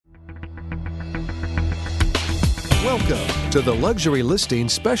Welcome to the Luxury Listing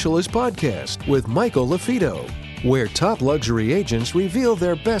Specialist Podcast with Michael LaFido, where top luxury agents reveal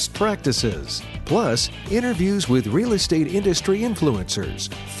their best practices, plus interviews with real estate industry influencers,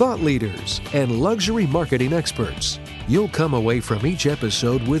 thought leaders, and luxury marketing experts. You'll come away from each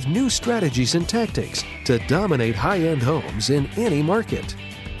episode with new strategies and tactics to dominate high-end homes in any market.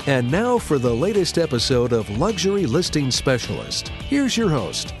 And now for the latest episode of Luxury Listing Specialist. Here's your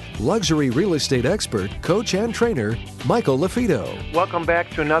host, luxury real estate expert, coach, and trainer, Michael LaFido. Welcome back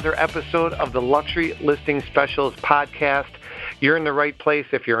to another episode of the Luxury Listing Specialist Podcast. You're in the right place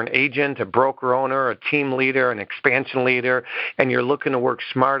if you're an agent, a broker owner, a team leader, an expansion leader, and you're looking to work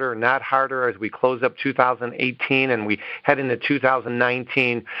smarter, not harder as we close up 2018 and we head into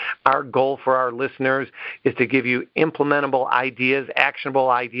 2019. Our goal for our listeners is to give you implementable ideas,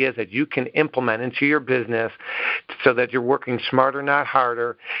 actionable ideas that you can implement into your business so that you're working smarter, not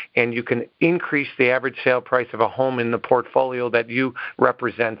harder, and you can increase the average sale price of a home in the portfolio that you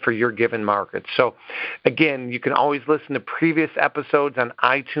represent for your given market. So again, you can always listen to previous episodes on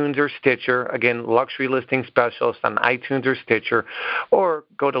iTunes or Stitcher. Again, Luxury Listing Specialist on iTunes or Stitcher, or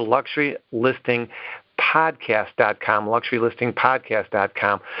go to luxurylistingpodcast.com,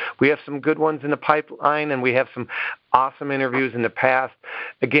 luxurylistingpodcast.com. We have some good ones in the pipeline, and we have some awesome interviews in the past.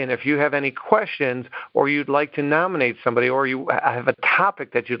 Again, if you have any questions or you'd like to nominate somebody or you have a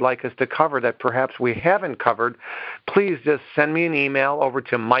topic that you'd like us to cover that perhaps we haven't covered, please just send me an email over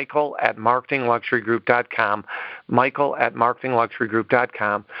to michael@marketingluxurygroup.com,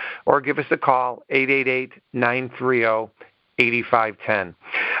 michael@marketingluxurygroup.com, or give us a call, 888-930-8510.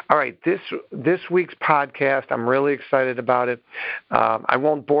 All right, this week's podcast, I'm really excited about it. I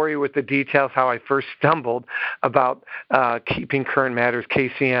won't bore you with the details how I first stumbled about Keeping Current Matters,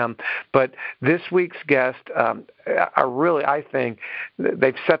 KCM, but this week's guest are really, I think,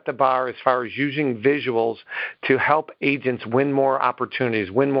 they've set the bar as far as using visuals to help agents win more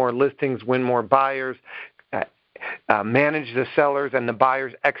opportunities, win more listings, win more buyers, manage the sellers and the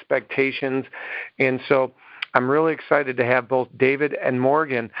buyers' expectations. And so I'm really excited to have both David and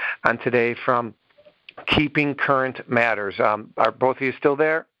Morgan on today from Keeping Current Matters. Are both of you still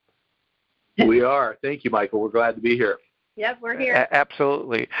there? We are. Thank you, Michael. We're glad to be here. Yep, we're here.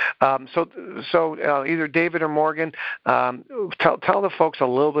 Absolutely. So either David or Morgan, tell the folks a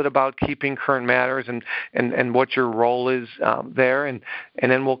little bit about Keeping Current Matters and what your role is there, and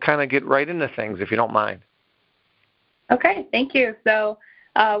then we'll kind of get right into things, if you don't mind. Okay, thank you. So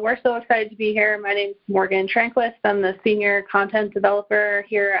we're so excited to be here. My name is Morgan Tranquist. I'm the senior content developer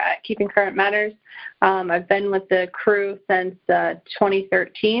here at Keeping Current Matters. I've been with the crew since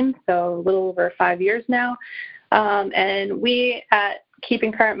 2013, so a little over 5 years now. And we at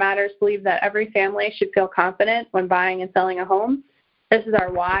Keeping Current Matters believe that every family should feel confident when buying and selling a home. This is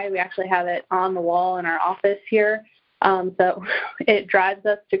our why. We actually have it on the wall in our office here. So it drives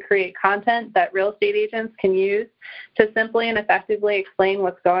us to create content that real estate agents can use to simply and effectively explain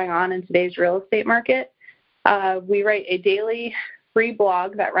what's going on in today's real estate market. We write a daily free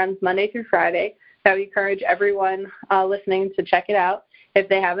blog that runs Monday through Friday that we encourage everyone listening to check it out if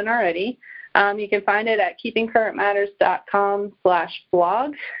they haven't already. You can find it at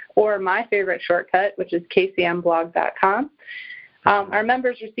keepingcurrentmatters.com/blog, or my favorite shortcut, which is kcmblog.com. Our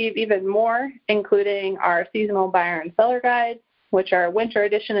members receive even more, including our seasonal buyer and seller guides, which our winter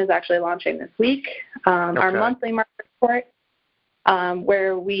edition is actually launching this week. Our monthly market report,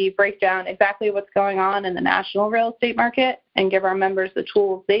 where we break down exactly what's going on in the national real estate market and give our members the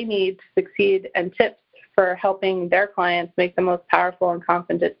tools they need to succeed and tips for helping their clients make the most powerful and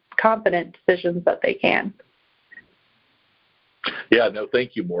confident decisions that they can. Yeah, no,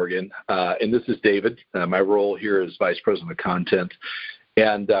 thank you, Morgan. And this is David. My role here is Vice President of Content.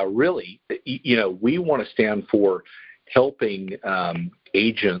 And really, we want to stand for helping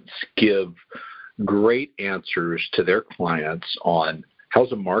agents give great answers to their clients on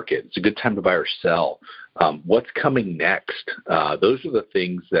how's the market, it's a good time to buy or sell, what's coming next. Those are the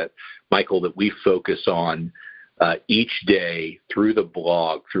things that, Michael, that we focus on each day through the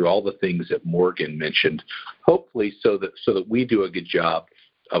blog, through all the things that Morgan mentioned, hopefully so that we do a good job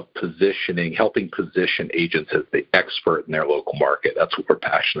of helping position agents as the expert in their local market. That's what we're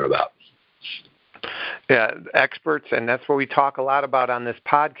passionate about. Yeah, experts, and that's what we talk a lot about on this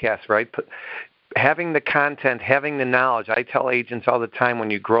podcast, right? Having the content, having the knowledge. I tell agents all the time, when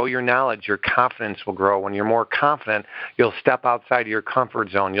you grow your knowledge, your confidence will grow. When you're more confident, you'll step outside of your comfort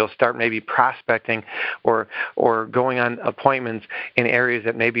zone. You'll start maybe prospecting or going on appointments in areas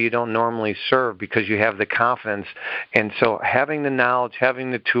that maybe you don't normally serve because you have the confidence. And so having the knowledge,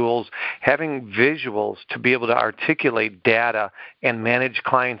 having the tools, having visuals to be able to articulate data and manage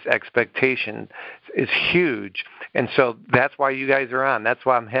clients' expectations is huge. And so that's why you guys are on. That's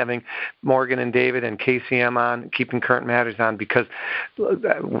why I'm having Morgan and David and KCM on, Keeping Current Matters on, because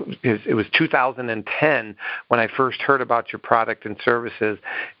it was 2010 when I first heard about your product and services.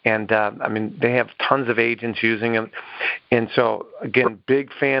 And, they have tons of agents using them. And so, again,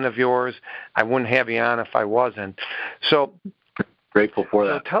 big fan of yours. I wouldn't have you on if I wasn't. So grateful for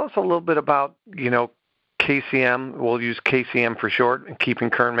that. So tell us a little bit about, KCM. We'll use KCM for short, and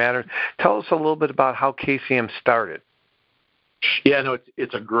Keeping Current Matters. Tell us a little bit about how KCM started. Yeah, no,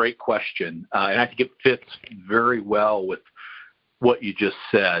 it's a great question, and I think it fits very well with what you just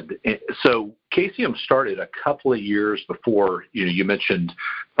said. So KCM started a couple of years before, you mentioned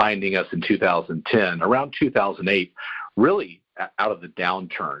finding us in 2010, around 2008, really out of the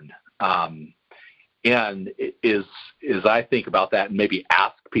downturn. And as I think about that, and maybe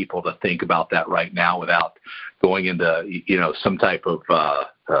ask people to think about that right now without going into, some type of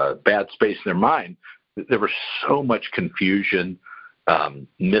bad space in their mind, there was so much confusion,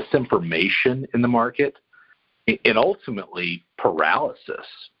 misinformation in the market, and ultimately paralysis,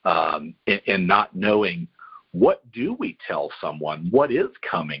 and not knowing, what do we tell someone? What is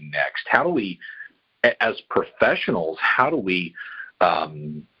coming next? How do we, as professionals, how do we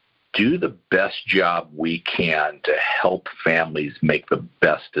do the best job we can to help families make the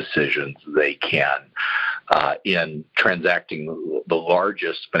best decisions they can in transacting the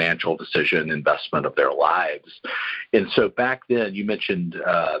largest financial decision investment of their lives? And so back then, you mentioned,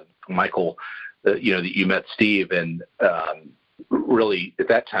 Michael, that you met Steve, and really at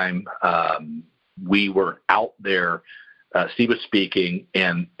that time, we were out there. Steve was speaking,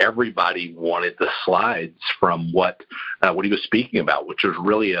 and everybody wanted the slides from what he was speaking about, which was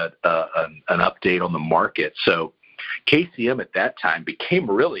really an update on the market. So KCM at that time became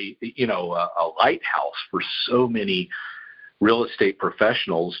really, a lighthouse for so many real estate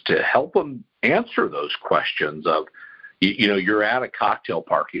professionals to help them answer those questions of, you're at a cocktail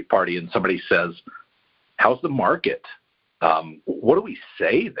party and somebody says, how's the market? What do we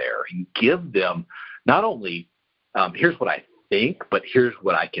say there? And give them not only here's what I think, but here's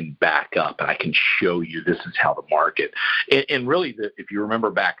what I can back up, and I can show you this is how the market. And really, if you remember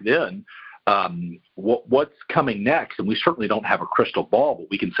back then, what's coming next, and we certainly don't have a crystal ball, but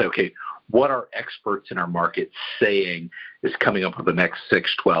we can say, okay, what are experts in our market saying is coming up for the next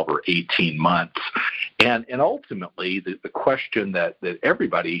 6, 12, or 18 months? And ultimately, the question that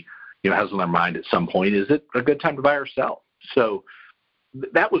everybody has on their mind at some point, is it a good time to buy or sell? So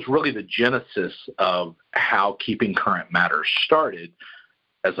that was really the genesis of how Keeping Current Matters started,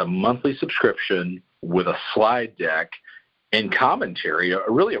 as a monthly subscription with a slide deck and commentary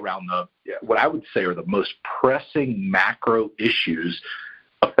really around what I would say are the most pressing macro issues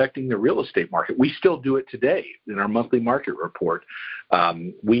affecting the real estate market. We still do it today in our monthly market report.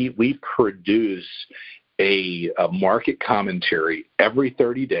 We produce a market commentary every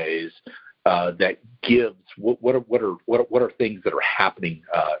 30 days that gives what are things that are happening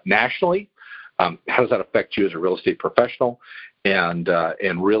nationally. How does that affect you as a real estate professional, and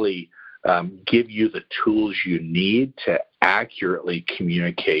really give you the tools you need to accurately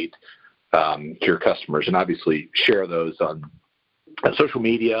communicate to your customers, and obviously share those on social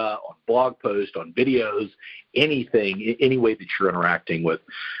media, on blog posts, on videos, anything, any way that you're interacting with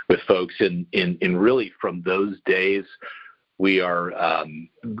folks. And really from those days, we are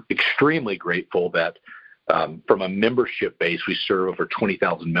extremely grateful that from a membership base, we serve over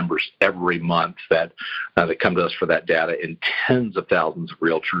 20,000 members every month that come to us for that data, and tens of thousands of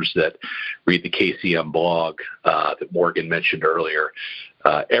realtors that read the KCM blog that Morgan mentioned earlier.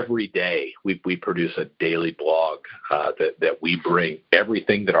 Every day, we produce a daily blog that we bring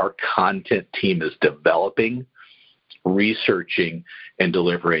everything that our content team is developing, researching, and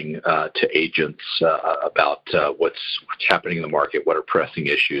delivering to agents about what's happening in the market, what are pressing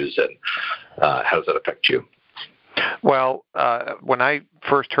issues, and how does that affect you? Well, when I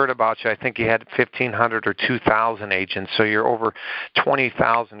first heard about you, I think you had 1,500 or 2,000 agents, so you're over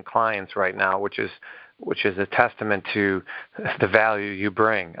 20,000 clients right now, which is a testament to the value you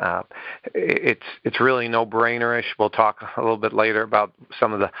bring. It's really no-brainerish. We'll talk a little bit later about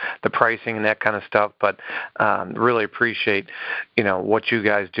some of the pricing and that kind of stuff, but really appreciate what you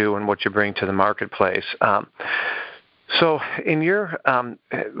guys do and what you bring to the marketplace. So in your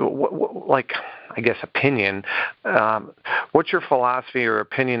opinion, what's your philosophy or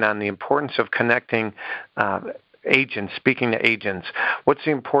opinion on the importance of connecting agents, speaking to agents? What's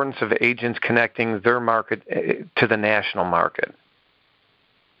the importance of agents connecting their market to the national market?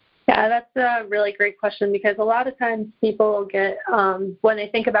 Yeah, that's a really great question, because a lot of times people get, when they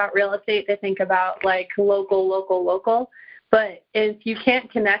think about real estate, they think about like local. But if you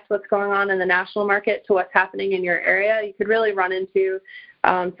can't connect what's going on in the national market to what's happening in your area, you could really run into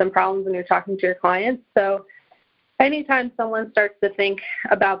some problems when you're talking to your clients. So anytime someone starts to think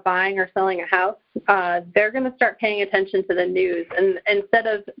about buying or selling a house, they're going to start paying attention to the news. And instead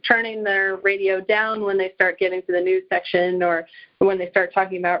of turning their radio down when they start getting to the news section or when they start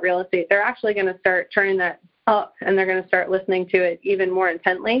talking about real estate, they're actually going to start turning that up, and they're going to start listening to it even more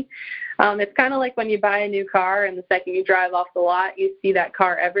intently. It's kind of like when you buy a new car and the second you drive off the lot, you see that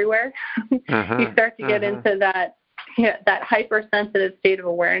car everywhere. You start to get into that hypersensitive state of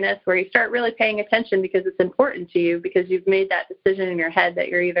awareness where you start really paying attention because it's important to you, because you've made that decision in your head that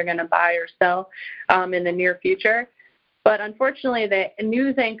you're either going to buy or sell in the near future. But unfortunately, the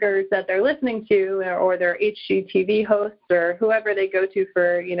news anchors that they're listening to, or their HGTV hosts, or whoever they go to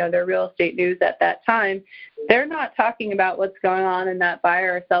for their real estate news at that time, they're not talking about what's going on in that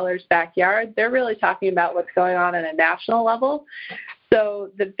buyer or seller's backyard. They're really talking about what's going on at a national level. So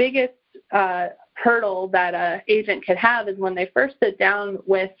the biggest hurdle that an agent could have is when they first sit down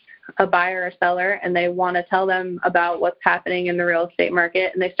with a buyer or seller and they want to tell them about what's happening in the real estate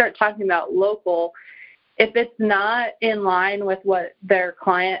market, and they start talking about local. If it's not in line with what their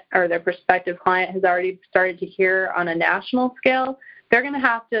client or their prospective client has already started to hear on a national scale, they're going to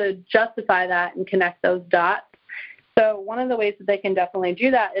have to justify that and connect those dots. So one of the ways that they can definitely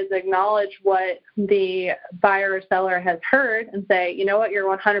do that is acknowledge what the buyer or seller has heard and say, you know what,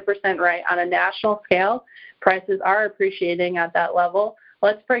 you're 100% right. On a national scale, prices are appreciating at that level.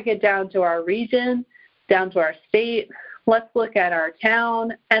 Let's break it down to our region, down to our state. Let's look at our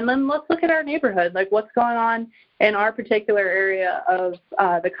town, and then let's look at our neighborhood, like what's going on in our particular area of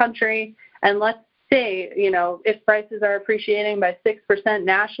the country. And let's say, if prices are appreciating by 6%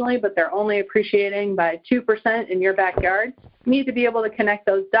 nationally, but they're only appreciating by 2% in your backyard, you need to be able to connect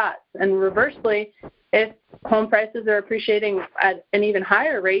those dots. And reversely, if home prices are appreciating at an even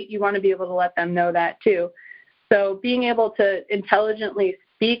higher rate, you want to be able to let them know that too. So being able to intelligently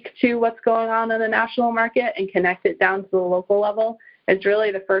speak to what's going on in the national market and connect it down to the local level is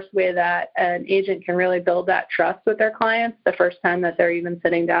really the first way that an agent can really build that trust with their clients the first time that they're even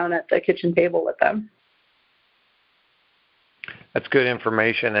sitting down at the kitchen table with them. That's good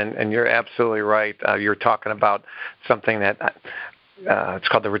information, and you're absolutely right. You're talking about something that it's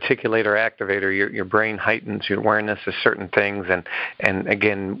called the reticulator activator. Your brain heightens your awareness of certain things, and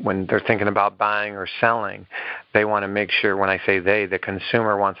again, when they're thinking about buying or selling, they want to make sure, when I say they, the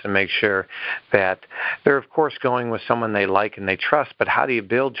consumer wants to make sure that they're, of course, going with someone they like and they trust, but how do you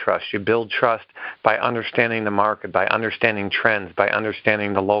build trust? You build trust by understanding the market, by understanding trends, by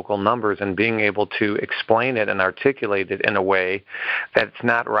understanding the local numbers, and being able to explain it and articulate it in a way that it's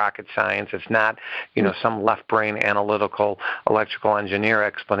not rocket science, it's not, some left brain analytical electrical engineer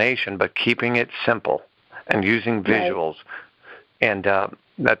explanation, but keeping it simple and using visuals. And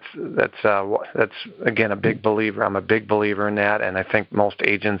that's again a big believer. I'm a big believer in that, and I think most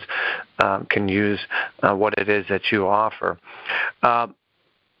agents can use what it is that you offer.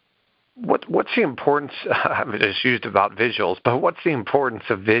 What's the importance? I've just used about visuals, but what's the importance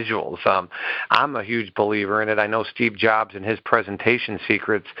of visuals? I'm a huge believer in it. I know Steve Jobs in his presentation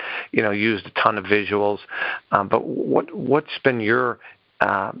secrets, used a ton of visuals. But what's been your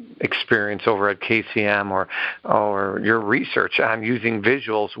experience over at KCM or your research on using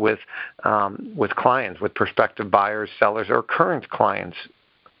visuals with clients, with prospective buyers, sellers, or current clients?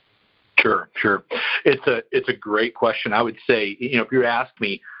 Sure. It's a great question. I would say, if you ask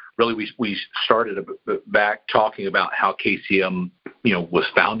me, really, we started back talking about how KCM, was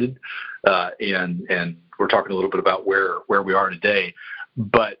founded, and we're talking a little bit about where we are today.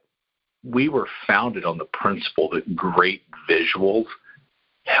 But we were founded on the principle that great visuals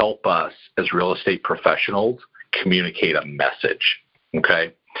help us as real estate professionals communicate a message.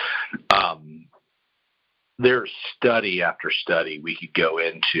 Okay. There's study after study we could go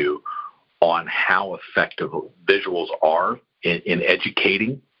into on how effective visuals are in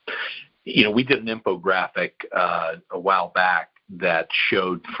educating. We did an infographic a while back that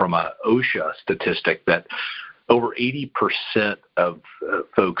showed from a OSHA statistic that over 80% of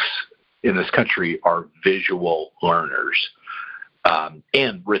folks in this country are visual learners.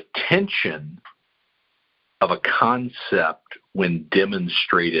 And retention of a concept when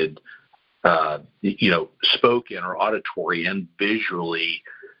demonstrated, spoken or auditory and visually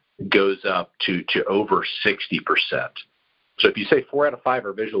goes up to over 60%. So if you say 4 out of 5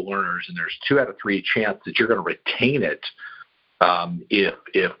 are visual learners, and there's 2 out of 3 chance that you're going to retain it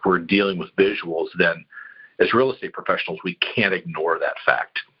if we're dealing with visuals, then as real estate professionals, we can't ignore that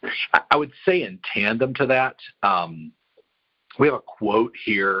fact. I would say in tandem to that, we have a quote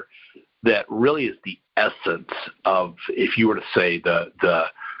here that really is the essence of, if you were to say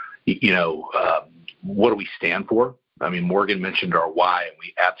what do we stand for? I mean, Morgan mentioned our why, and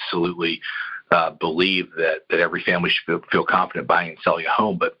we absolutely believe that every family should feel confident buying and selling a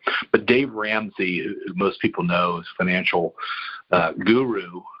home. But Dave Ramsey, who most people know is a financial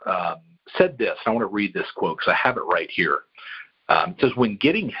guru, said this. I want to read this quote because I have it right here. It says, when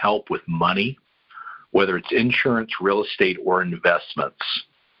getting help with money, whether it's insurance, real estate, or investments,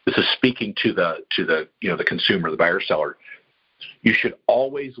 this is speaking to the consumer, the buyer seller, you should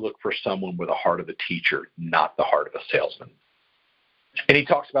always look for someone with the heart of a teacher, not the heart of a salesman. And he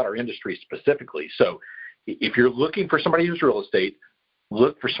talks about our industry specifically. So if you're looking for somebody who's real estate,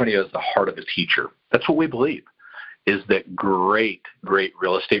 look for somebody who has the heart of a teacher. That's what we believe, is that great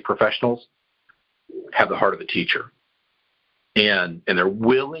real estate professionals have the heart of a teacher. And they're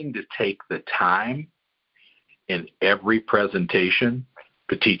willing to take the time in every presentation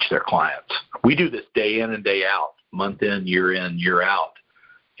to teach their clients. We do this day in and day out, month in, year out.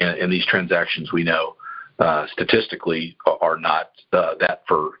 And these transactions, we know, statistically are not that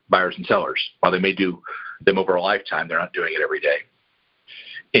for buyers and sellers. While they may do them over a lifetime, they're not doing it every day.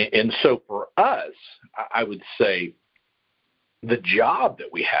 And so for us, I would say the job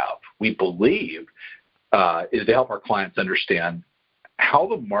that we have, we believe, is to help our clients understand how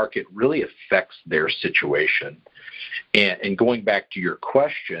the market really affects their situation. And going back to your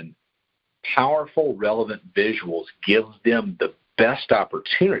question, powerful, relevant visuals give them the best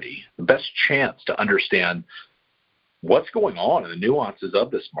opportunity, the best chance to understand what's going on in the nuances of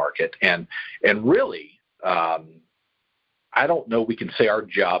this market. And really, I don't know we can say our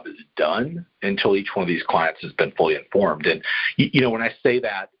job is done until each one of these clients has been fully informed. And, when I say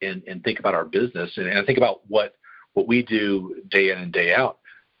that and think about our business and I think about what we do day in and day out,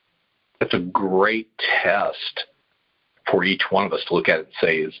 that's a great test for each one of us to look at it and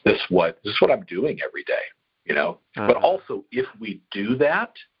say, is this what I'm doing every day? But also, if we do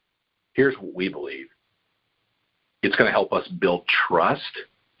that, here's what we believe. It's going to help us build trust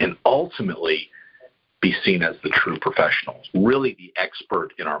and ultimately be seen as the true professionals, really the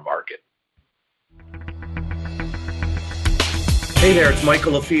expert in our market. Hey there, it's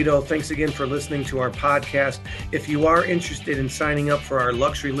Michael LaFido. Thanks again for listening to our podcast. If you are interested in signing up for our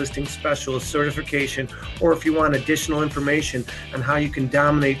Luxury Listing Specialist certification, or if you want additional information on how you can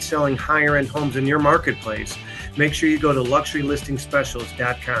dominate selling higher-end homes in your marketplace, make sure you go to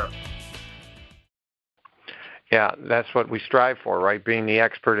luxurylistingspecialist.com. Yeah, that's what we strive for, right? Being the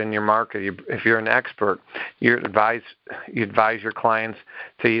expert in your market. If you're an expert, you advise your clients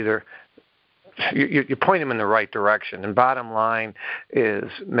to either you point them in the right direction. And bottom line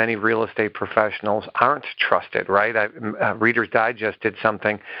is many real estate professionals aren't trusted, right? Reader's Digest did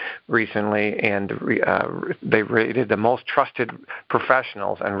something recently, and they rated the most trusted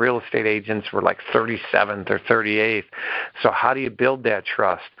professionals, and real estate agents were like 37th or 38th. So how do you build that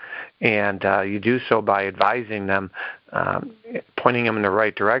trust? And you do so by advising them, pointing them in the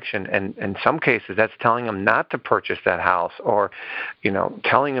right direction. And in some cases, that's telling them not to purchase that house, or,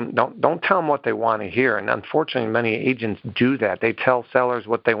 telling them, don't tell them what they want to hear. And unfortunately, many agents do that. They tell sellers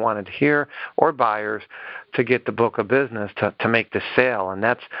what they wanted to hear, or buyers, to get the book of business, to make the sale. And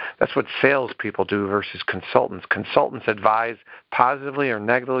that's what salespeople do versus consultants. Consultants advise positively or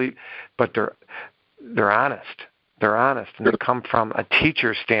negatively, but they're honest. They're honest, and they come from a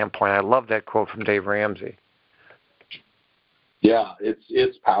teacher's standpoint. I love that quote from Dave Ramsey. Yeah,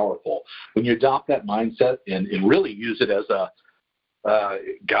 it's powerful. When you adopt that mindset and really use it as a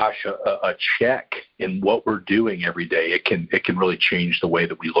check in what we're doing every day, it can really change the way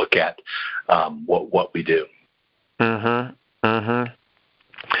that we look at what we do.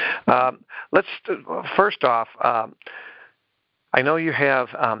 Let's first off. I know you have.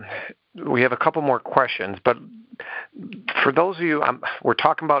 We have a couple more questions, but for those of you, we're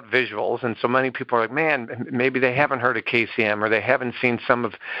talking about visuals, and so many people are like, man, maybe they haven't heard of KCM, or they haven't seen some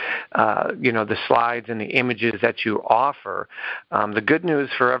of, the slides and the images that you offer. The good news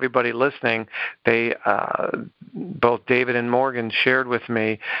for everybody listening, both David and Morgan shared with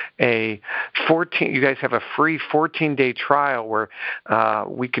me you guys have a free 14-day trial where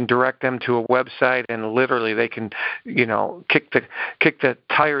we can direct them to a website, and literally they can, kick the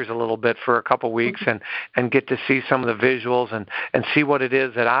tires a little bit for a couple weeks and get to see some of the visuals and see what it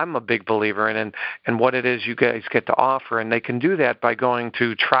is that I'm a big believer in, and what it is you guys get to offer. And they can do that by going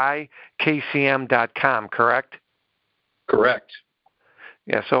to trykcm.com, correct? Correct.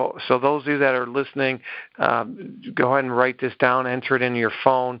 Yeah, so those of you that are listening, go ahead and write this down, enter it in your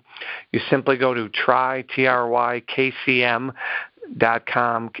phone. You simply go to TRYKCM.com,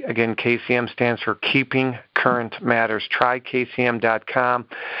 KCM.com. Again, KCM stands for Keeping Current Matters. Try KCM.com.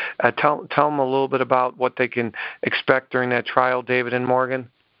 Tell them a little bit about what they can expect during that trial, David and Morgan.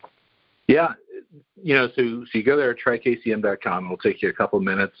 Yeah, so you go there, trykcm.com. It'll take you a couple of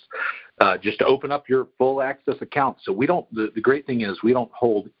minutes just to open up your full access account. So we don't. The great thing is we don't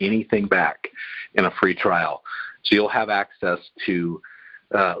hold anything back in a free trial. So you'll have access to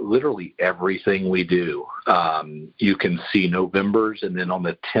literally everything we do. You can see November's, and then on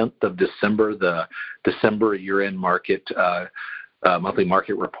the 10th of December, the December year-end market monthly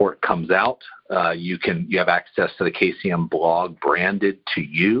market report comes out. You have access to the KCM blog branded to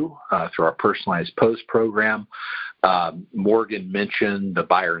you through our personalized post program. Morgan mentioned the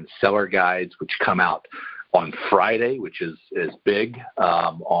buyer and seller guides, which come out on Friday, which is big,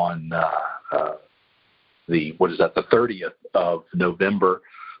 on the 30th of November.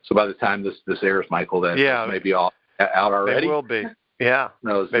 So by the time this airs, Michael, that may be out already. They will be. Yeah,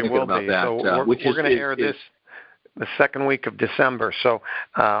 no, they will about be. That. So we're going to air this the second week of December. So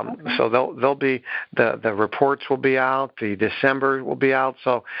so they'll be the reports will be out. The December will be out.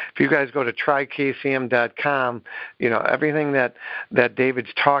 So if you guys go to trykcm.com, everything that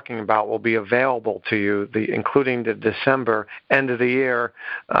David's talking about will be available to you, including the December end of the year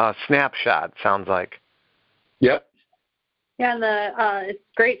snapshot. Sounds like. Yep. Yeah, and it's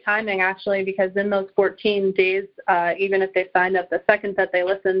great timing, actually, because in those 14 days, even if they signed up the second that they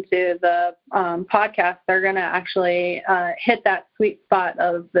listen to the podcast, they're going to actually hit that sweet spot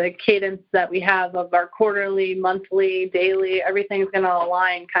of the cadence that we have of our quarterly, monthly, daily. Everything's going to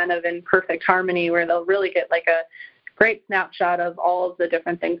align kind of in perfect harmony where they'll really get like a great snapshot of all of the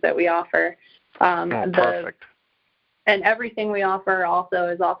different things that we offer. Perfect. And everything we offer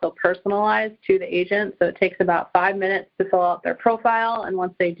is also personalized to the agent. So it takes about 5 minutes to fill out their profile. And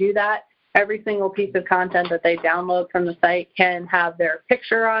once they do that, every single piece of content that they download from the site can have their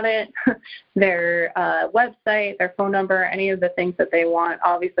picture on it, their website, their phone number, any of the things that they want,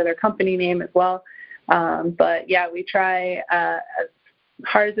 obviously their company name as well. But yeah, we try as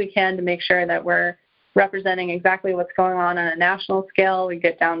hard as we can to make sure that we're representing exactly what's going on a national scale. We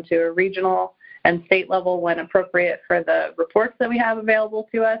get down to a regional and state level when appropriate for the reports that we have available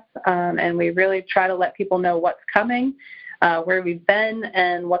to us. And we really try to let people know what's coming, where we've been,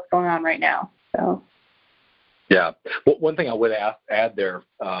 and what's going on right now. So, yeah. Well, one thing I would add there,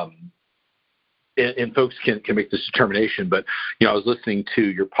 and folks can make this determination, but, I was listening to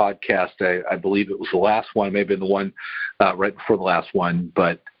your podcast. I believe it was the last one, maybe the one right before the last one,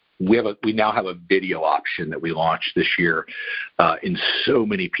 but we now have a video option that we launched this year, and so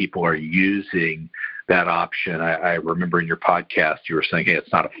many people are using that option. I remember in your podcast you were saying, hey,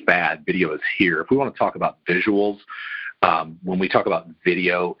 it's not a fad. Video is here. If we want to talk about visuals, when we talk about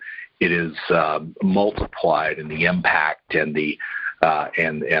video, it is multiplied in the impact and the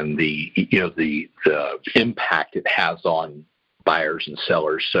impact it has on buyers and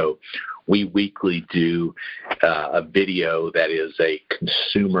sellers. So we weekly do a video that is a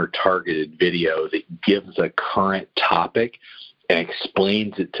consumer-targeted video that gives a current topic and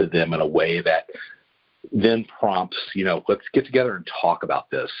explains it to them in a way that then prompts, let's get together and talk about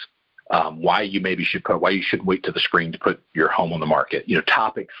this. Why you shouldn't wait to the spring to put your home on the market.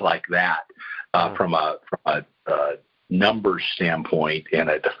 Topics like that from a numbers standpoint and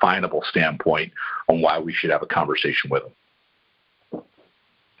a definable standpoint on why we should have a conversation with them.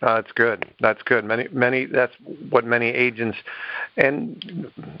 That's good. That's good. That's what many agents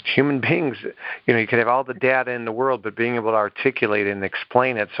and human beings, you could have all the data in the world, but being able to articulate it and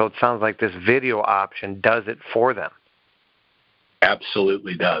explain it. So it sounds like this video option does it for them.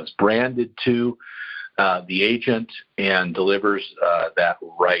 Absolutely does. Branded to the agent and delivers that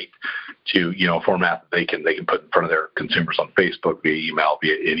right to a format that they can put in front of their consumers on Facebook, via email,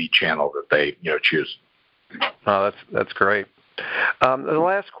 via any channel that they choose. Oh, that's great. The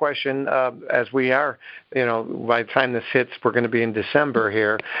last question, as we are, by the time this hits, we're going to be in December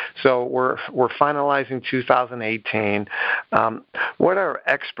here. So we're finalizing 2018. What are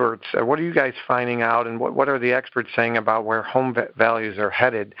experts? What are you guys finding out, and what are the experts saying about where home values are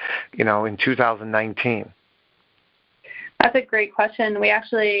headed, in 2019? That's a great question. We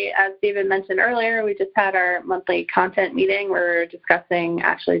actually, as David mentioned earlier, we just had our monthly content meeting. We're discussing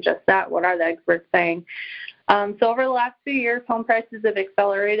actually just that. What are the experts saying? So over the last few years, home prices have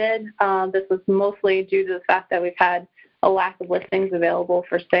accelerated. This was mostly due to the fact that we've had a lack of listings available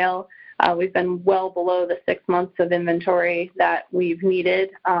for sale. We've been well below the 6 months of inventory that we've needed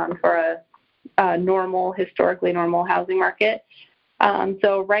for a historically normal housing market.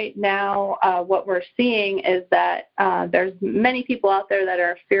 So right now, what we're seeing is that there's many people out there that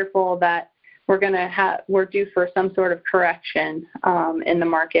are fearful that we're due for some sort of correction in the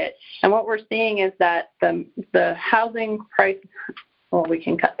market. And what we're seeing is that the housing price, well, we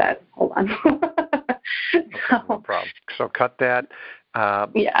can cut that. Hold on. Okay, no problem. So cut that.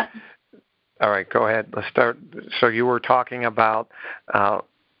 Yeah. All right, go ahead. Let's start. So you were talking about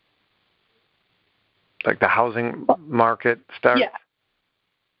like the housing market start? Yeah.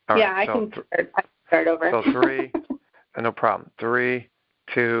 All yeah, right, I can start over. So 3, no problem. 3,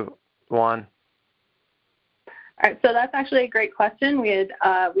 2, 1. All right, so that's actually a great question. We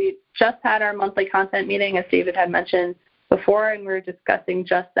just had our monthly content meeting, as David had mentioned before, and we were discussing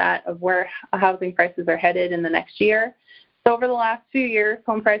just that of where housing prices are headed in the next year. So over the last few years,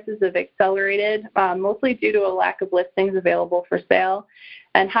 home prices have accelerated, mostly due to a lack of listings available for sale.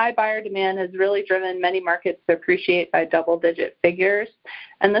 And high buyer demand has really driven many markets to appreciate by double-digit figures.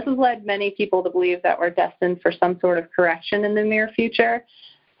 And this has led many people to believe that we're destined for some sort of correction in the near future.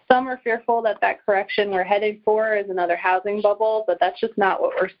 Some are fearful that correction we're headed for is another housing bubble, but that's just not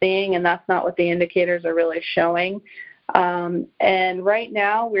what we're seeing, and that's not what the indicators are really showing. And right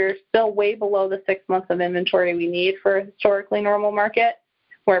now, we're still way below the 6 months of inventory we need for a historically normal market,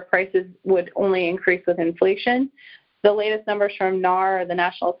 where prices would only increase with inflation. The latest numbers from NAR, the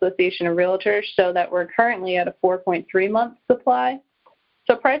National Association of Realtors, show that we're currently at a 4.3-month supply.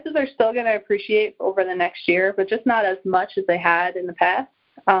 So prices are still going to appreciate over the next year, but just not as much as they had in the past.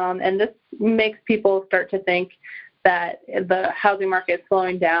 And this makes people start to think that the housing market is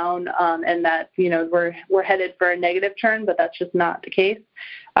slowing down and that, we're headed for a negative turn, but that's just not the case.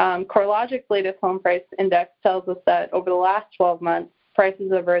 CoreLogic's latest home price index tells us that over the last 12 months,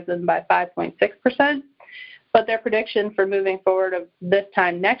 prices have risen by 5.6%, but their prediction for moving forward of this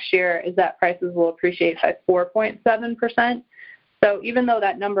time next year is that prices will appreciate by 4.7%. So even though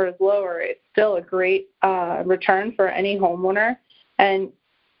that number is lower, it's still a great return for any homeowner. And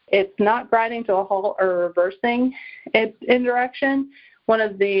it's not grinding to a halt or reversing its in direction. One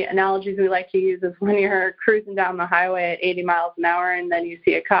of the analogies we like to use is when you're cruising down the highway at 80 miles an hour and then you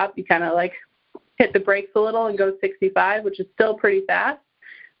see a cop, you kind of like hit the brakes a little and go 65, which is still pretty fast,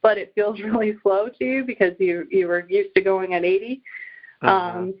 but it feels really slow to you because you were used to going at 80.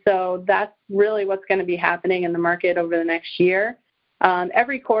 So that's really what's going to be happening in the market over the next year.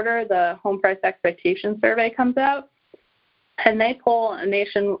 Every quarter, the Home Price Expectation Survey comes out, and they poll a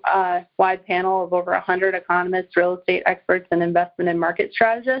nationwide panel of over 100 economists, real estate experts, and investment and market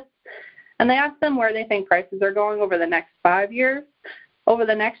strategists. And they ask them where they think prices are going over the next 5 years. Over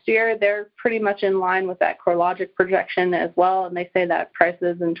the next year, they're pretty much in line with that CoreLogic projection as well, and they say that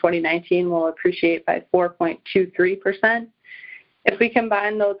prices in 2019 will appreciate by 4.23%. If we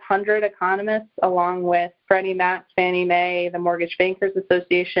combine those 100 economists along with Freddie Mac, Fannie Mae, the Mortgage Bankers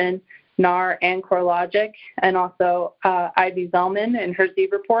Association, NAR, and CoreLogic, and also Ivy Zelman in her Z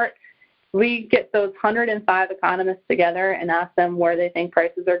report, we get those 105 economists together and ask them where they think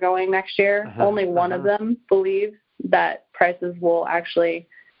prices are going next year. Only one of them believes that prices will actually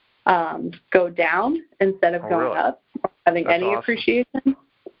go down instead of going up, or having any appreciation.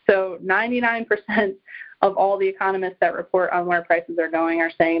 So 99% of all the economists that report on where prices are going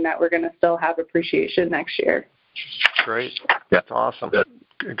are saying that we're going to still have appreciation next year. Great. That's awesome.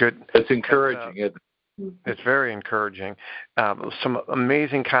 Good. It's encouraging. It's very encouraging. Some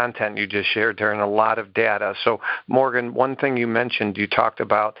amazing content you just shared there and a lot of data. So, Morgan, one thing you mentioned, you talked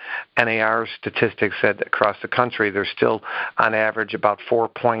about NAR statistics that across the country there's still on average about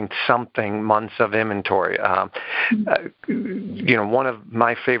 4-point-something months of inventory. One of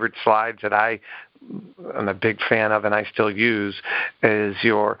my favorite slides that I'm a big fan of and I still use is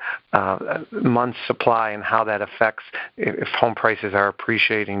your month's supply and how that affects if home prices are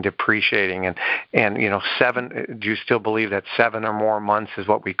appreciating, depreciating, and 7. Do you still believe that 7 or more months is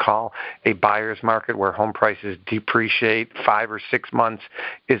what we call a buyer's market, where home prices depreciate? 5 or 6 months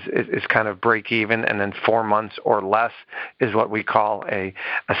is kind of break even, and then 4 months or less is what we call a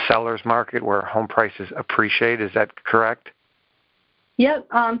seller's market, where home prices appreciate. Is that correct? Yep.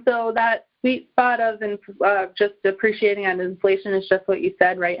 So that sweet spot of just appreciating on inflation is just what you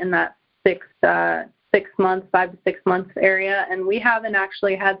said, right in that 6 months, 5 to 6 months area. And we haven't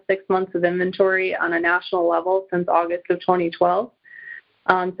actually had 6 months of inventory on a national level since August of 2012.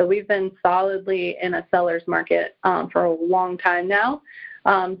 So we've been solidly in a seller's market for a long time now.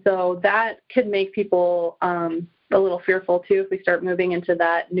 So that could make people a little fearful too if we start moving into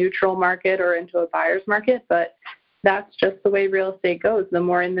that neutral market or into a buyer's market. But that's just the way real estate goes. The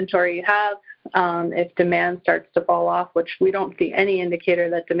more inventory you have, if demand starts to fall off, which we don't see any indicator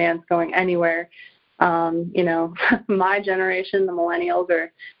that demand's going anywhere. My generation, the millennials,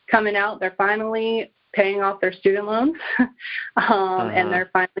 are coming out. They're finally paying off their student loans, and they're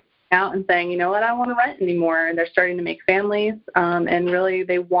finally out and saying, you know what, I don't want to rent anymore. And they're starting to make families, and really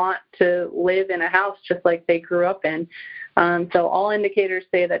they want to live in a house just like they grew up in. So all indicators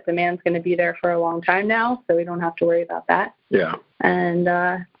say that demand's going to be there for a long time now, so we don't have to worry about that. Yeah. And,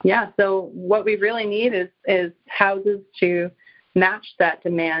 so what we really need is houses to match that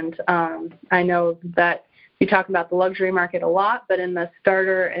demand. I know that you talk about the luxury market a lot, but in the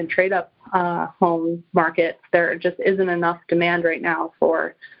starter and trade-up home market, there just isn't enough demand right now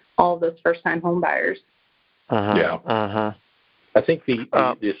for all of those first-time home buyers. Yeah. I think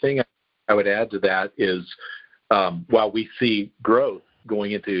the thing I would add to that is, while we see growth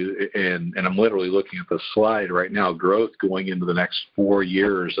going into, and I'm literally looking at the slide right now, growth going into the next 4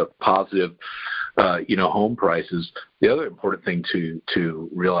 years of positive, home prices. The other important thing to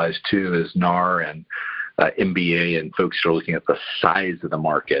realize too is NAR and MBA and folks who are looking at the size of the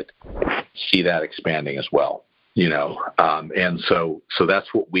market see that expanding as well. And so that's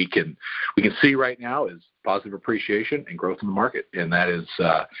what we can see right now is positive appreciation and growth in the market, and that is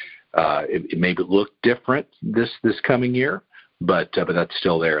it may look different this coming year, but that's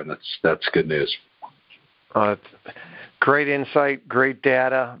still there, and that's good news. Great insight, great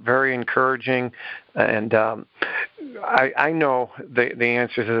data, very encouraging, and I know the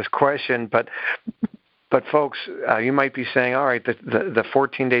answer to this question, but folks, you might be saying, all right, the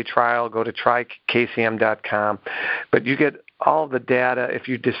 14-day trial, go to trykcm.com, but you get all the data. If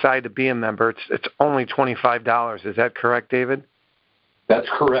you decide to be a member, it's only $25. Is that correct, David? That's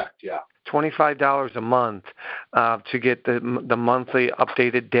correct, yeah. $25 a month to get the monthly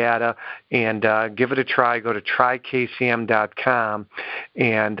updated data, and give it a try. Go to trykcm.com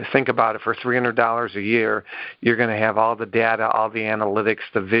and think about it. For $300 a year, you're going to have all the data, all the analytics,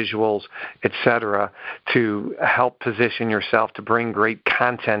 the visuals, etc., to help position yourself to bring great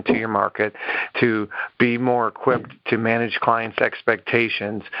content to your market, to be more equipped to manage clients'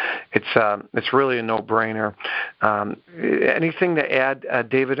 expectations. It's really a no-brainer. Anything to add,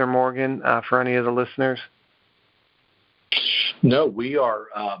 David or Morgan, for any of the listeners? No,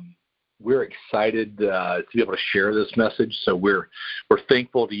 we're excited to be able to share this message. So we're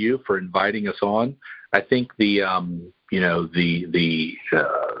thankful to you for inviting us on. I think the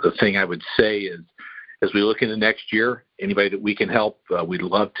thing I would say is, as we look into next year, anybody that we can help, we'd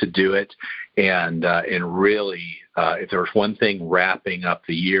love to do it. And really, if there was one thing wrapping up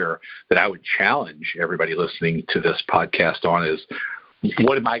the year that I would challenge everybody listening to this podcast on is,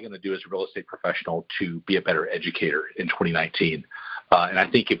 what am I going to do as a real estate professional to be a better educator in 2019? And I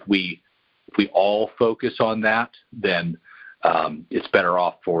think if we all focus on that, then it's better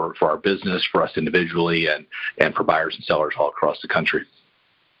off for our business, for us individually, and for buyers and sellers all across the country.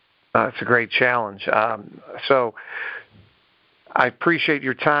 It's a great challenge. So I appreciate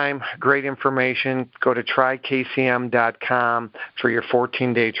your time. Great information. Go to trykcm.com for your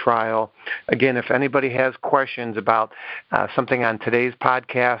 14-day trial. Again, if anybody has questions about something on today's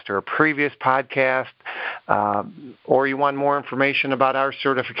podcast or a previous podcast, or you want more information about our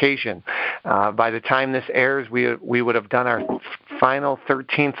certification, by the time this airs, we would have done our final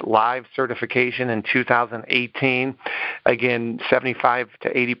 13th live certification in 2018. Again, 75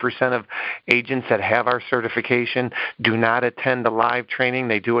 to 80% of agents that have our certification do not attend the live training.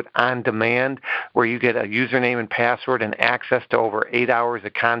 They do it on demand, where you get a username and password and access to over 8 hours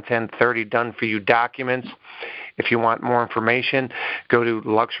of content, 30 done-for-you documents. If you want more information, go to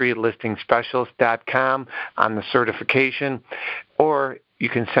luxurylistingspecialist.com on the certification, or you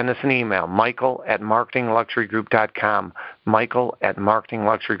can send us an email, michael@marketingluxurygroup.com,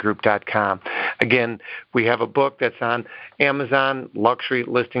 michael@marketingluxurygroup.com. Again, we have a book that's on Amazon,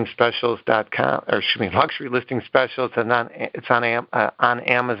 luxurylistingspecialist.com, or excuse me, Luxury Listing Specialist, and it's on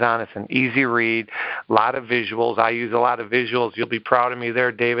Amazon. It's an easy read, a lot of visuals. I use a lot of visuals. You'll be proud of me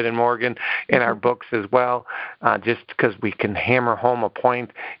there, David and Morgan, in our books as well, just because we can hammer home a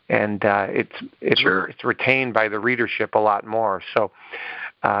point, and it's retained by the readership a lot more. So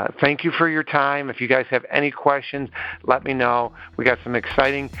thank you for your time. If you guys have any questions, let me know. We got some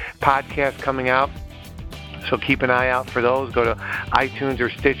exciting podcasts coming out, so keep an eye out for those. Go to iTunes or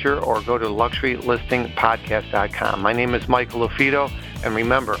Stitcher, or go to luxurylistingpodcast.com. My name is Michael Lafito, and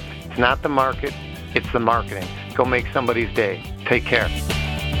remember, it's not the market, it's the marketing. Go make somebody's day. Take care.